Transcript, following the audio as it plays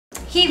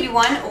Hey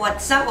everyone,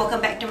 what's up?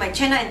 Welcome back to my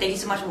channel and thank you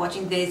so much for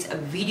watching this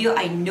video.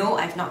 I know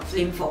I've not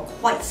filmed for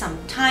quite some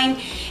time.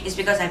 It's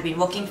because I've been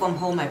working from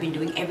home, I've been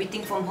doing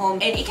everything from home,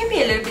 and it can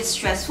be a little bit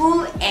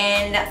stressful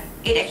and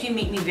it actually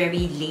made me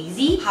very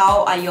lazy.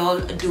 How are y'all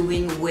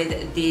doing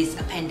with this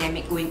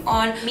pandemic going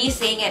on? Me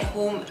staying at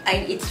home,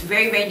 it's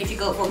very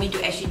difficult for me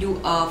to actually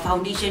do a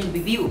foundation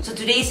review. So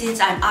today, since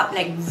I'm up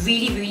like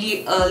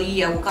really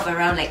early, I woke up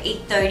around like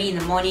 8:30 in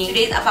the morning.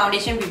 Today's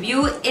foundation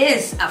review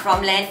is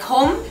from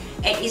Lancome.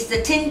 And it's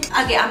the tint.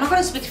 Okay, I'm not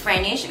gonna speak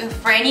French with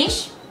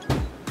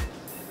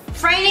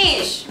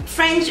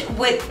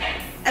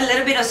a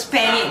little bit of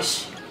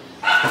Spanish.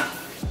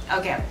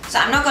 Okay, so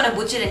I'm not gonna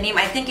butcher the name.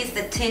 I think it's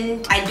the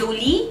Teint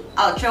Idole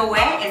Ultra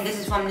Wear, and this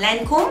is from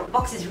Lancome. The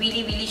box is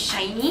really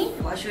shiny.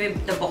 I'll show you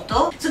the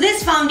bottle. So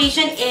this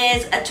foundation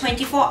is a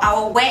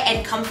 24-hour wear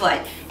and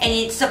comfort, and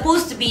it's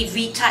supposed to be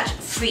retouch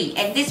free.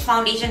 And this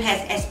foundation has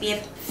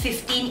SPF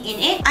 15 in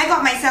it. I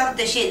got myself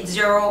the shade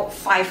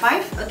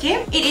 055,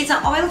 okay? It is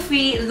an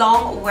oil-free,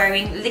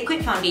 long-wearing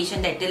liquid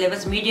foundation that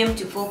delivers medium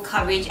to full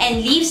coverage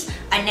and leaves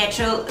a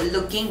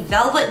natural-looking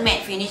velvet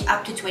matte finish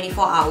up to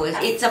 24 hours.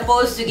 It's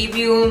supposed to give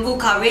you full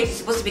coverage, it's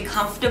supposed to be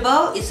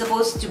comfortable, it's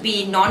supposed to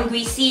be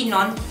non-greasy,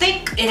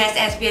 non-thick. It has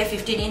SPF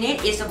 15 in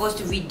it. It's supposed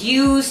to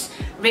reduce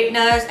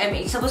redness,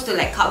 it's supposed to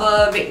like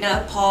cover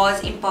redness,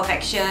 pores,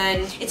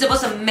 imperfection. It's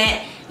supposed to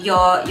matte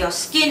your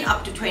skin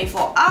up to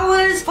 24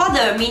 hours. For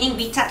the meaning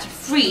retouch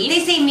free,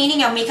 they say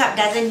meaning your makeup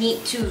doesn't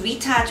need to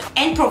retouch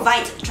and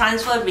provides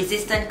transfer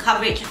resistant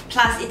coverage.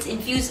 Plus it's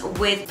infused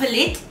with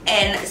pellet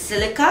and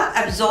silica,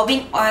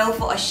 absorbing oil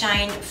for a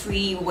shine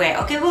free wear.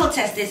 Okay, we'll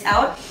test this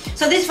out.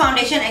 So this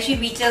foundation actually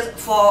retails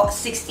for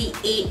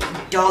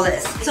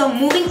 $68. So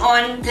moving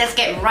on, let's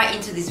get right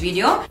into this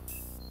video.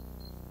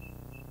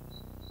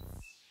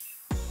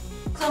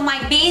 So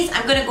my base,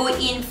 I'm gonna go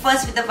in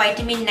first with the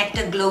Vitamin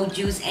Nectar Glow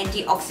Juice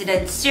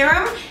Antioxidant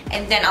Serum,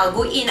 and then I'll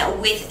go in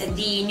with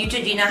the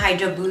Neutrogena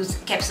Hydra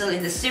Boost capsule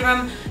in the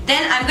serum.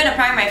 Then I'm gonna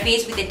prime my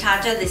face with the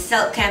Tata the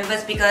Silk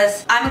Canvas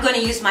because I'm gonna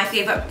use my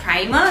favorite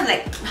primer,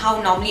 like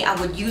how normally I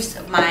would use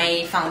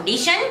my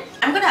foundation.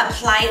 I'm gonna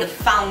apply the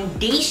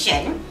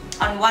foundation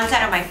on one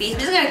side of my face. I'm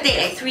just gonna take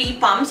like 3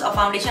 pumps of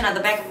foundation at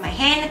the back of my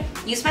hand,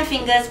 use my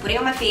fingers, put it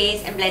on my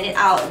face and blend it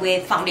out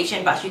with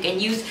foundation brush. You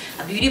can use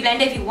a beauty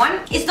blender if you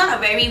want. It's not a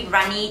very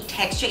runny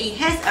texture. It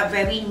has a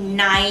very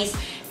nice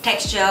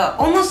texture,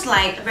 almost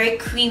like a very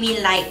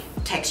creamy light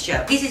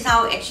texture. This is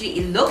how actually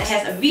it looks. It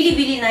has a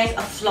really nice,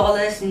 a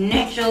flawless,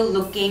 natural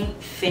looking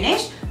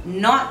finish.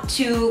 Not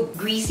too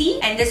greasy.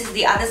 And this is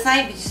the other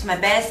side, which is my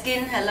bare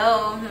skin.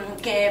 Hello.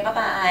 Okay,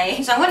 bye-bye.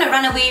 So I'm gonna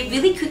run away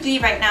really quickly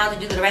right now to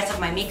do the rest of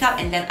my makeup,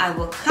 and then I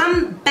will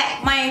come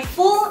back. My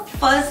full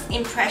first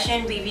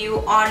impression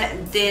review on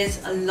this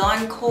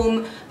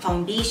Lancome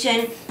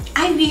foundation.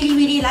 I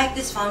really like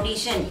this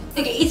foundation.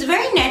 Okay, it's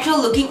very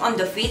natural looking on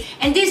the face,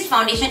 and this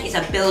foundation is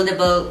a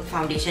buildable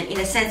foundation in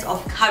the sense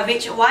of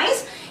coverage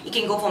wise. You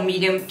can go from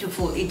medium to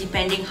full, it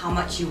depending how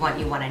much you want.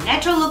 You want a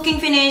natural looking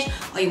finish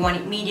or you want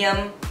it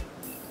medium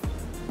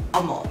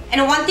or more.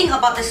 And one thing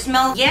about the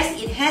smell, yes,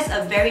 it has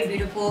a very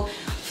beautiful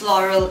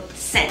floral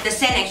scent. The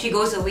scent actually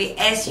goes away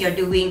as you're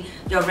doing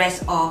the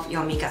rest of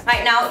your makeup.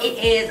 Right now it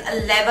is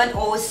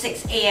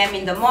 11:06 AM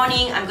in the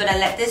morning. I'm gonna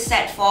let this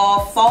set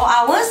for 4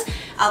 hours.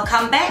 I'll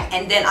come back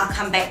and then I'll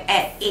come back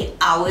at 8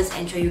 hours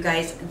and show you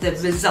guys the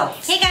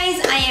results. Hey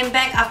guys, I am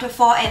back after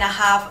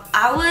 4.5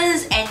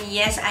 hours, and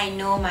yes, I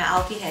know my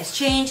outfit has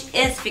changed.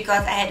 It's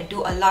because I had to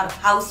do a lot of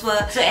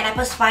housework, and I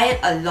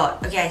perspired a lot.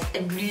 Okay,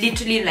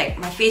 literally like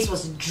my face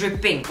was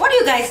dripping. What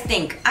do you guys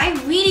think? I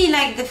really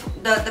like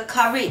the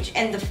coverage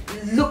and the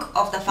look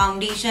of the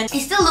foundation. It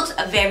still looks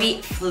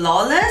very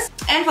flawless,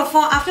 and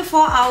after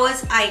 4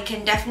 hours, I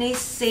can definitely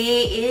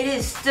say it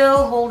is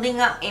still holding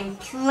up in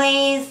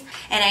place.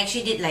 And I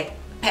actually did like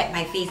pat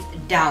my face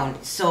down,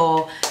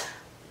 so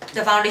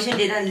the foundation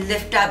didn't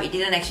lift up. It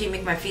didn't actually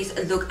make my face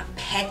look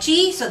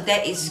patchy, so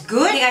that is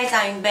good. Hey guys,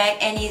 I'm back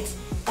and it's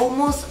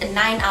almost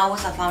 9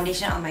 hours of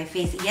foundation on my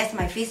face. Yes,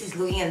 my face is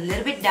looking a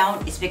little bit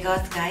down. It's because,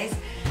 guys,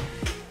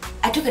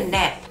 I took a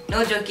nap.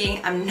 No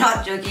joking, I'm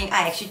not joking.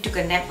 I actually took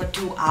a nap for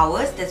 2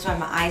 hours. That's why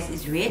my eyes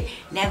is red.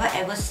 Never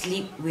ever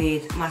sleep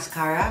with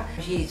mascara.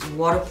 It's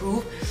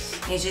waterproof.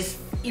 It's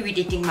just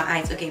irritating my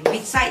eyes. Okay,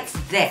 besides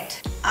that,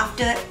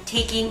 after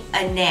taking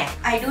a nap,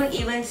 I don't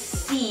even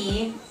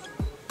see...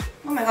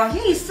 Oh my god,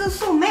 here is still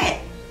so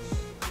matte.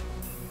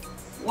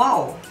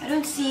 Wow, I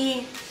don't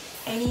see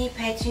any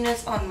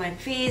patchiness on my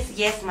face.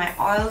 Yes, my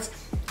oils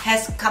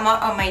has come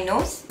out on my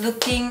nose.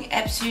 Looking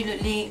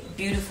absolutely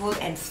beautiful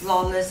and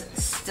flawless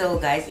still,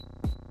 guys.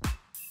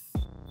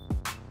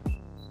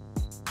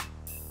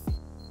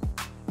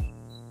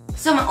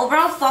 So my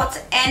overall thoughts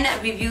and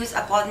reviews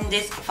upon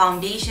this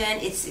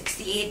foundation is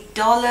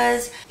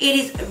 $68. It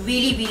is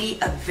really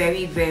a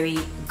very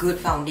good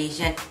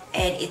foundation,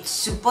 and it's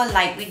super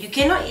lightweight. You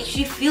cannot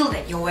actually feel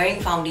that you're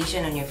wearing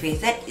foundation on your face.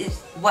 That is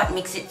what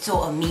makes it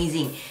so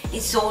amazing.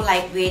 It's so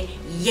lightweight,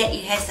 yet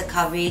it has the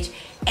coverage,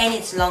 and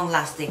it's long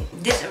lasting.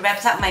 This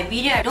wraps up my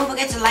video. Don't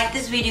forget to like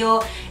this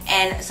video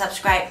and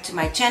subscribe to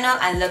my channel.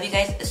 I love you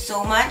guys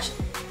so much.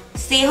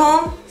 Stay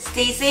home,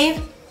 stay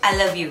safe. I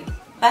love you.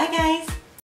 Bye guys.